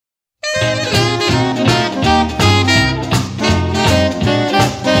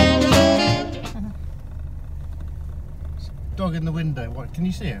dog in the window. What, can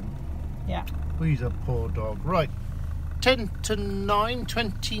you see him? Yeah. Oh, he's a poor dog. Right, 10 to 9,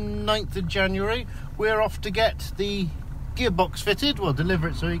 29th of January. We're off to get the gearbox fitted. Well, deliver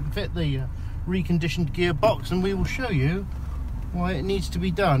it so we can fit the reconditioned gearbox, and we will show you why it needs to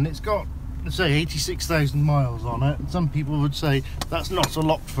be done. It's got, let's say, 86,000 miles on it. Some people would say that's not a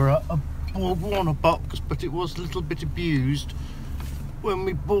lot for a Warner box, but it was a little bit abused when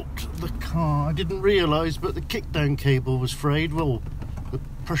we bought the car. I didn't realise, but the kickdown cable was frayed. Well, the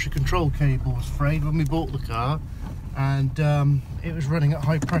pressure control cable was frayed when we bought the car, and it was running at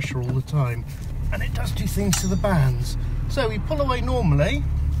high pressure all the time, and it does do things to the bands. So we pull away normally.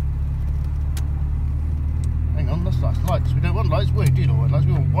 Hang on, that's lights. We don't want lights. We do not want lights.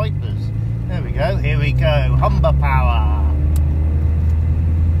 We want wipers. There we go. Here we go. Humber power.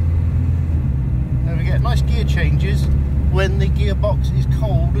 There we get nice gear changes when the gearbox is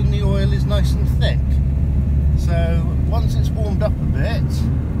cold and the oil is nice and thick. So once it's warmed up a bit,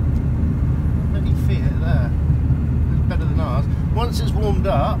 let me feel it there. It's better than ours. Once it's warmed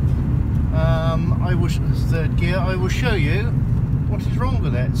up, I will, third gear, I will show you what is wrong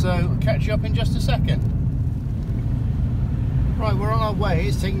with it. So I'll catch you up in just a second. Right, we're on our way.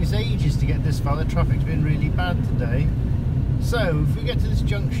 It's taking us ages to get this far. The traffic's been really bad today. So if we get to this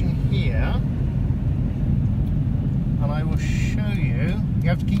junction here, and I will show you, you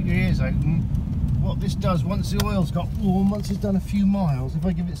have to keep your ears open, what this does once the oil's got warm, once it's done a few miles. If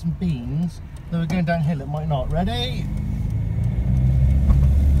I give it some beans, though we're going downhill, it might not. Ready?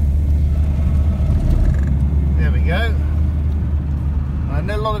 There we go. I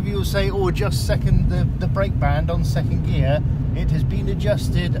know a lot of you will say, oh, just second the brake band on second gear. It has been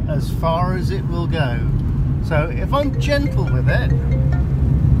adjusted as far as it will go. So if I'm gentle with it,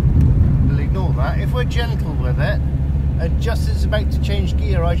 we'll ignore that. If we're gentle with it, and just as it's about to change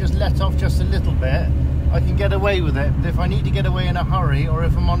gear, I just let off just a little bit, I can get away with it. But if I need to get away in a hurry, or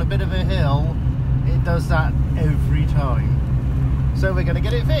if I'm on a bit of a hill, it does that every time. So we're going to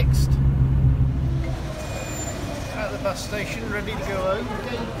get it fixed. At the bus station, ready to go home.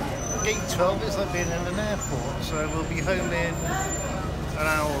 Gate 12 is like being in an airport, so we'll be home in an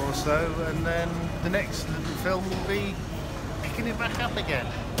hour or so, and then the next little film will be picking it back up again.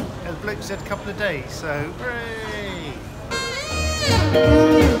 As Bloke said, a couple of days, so hooray!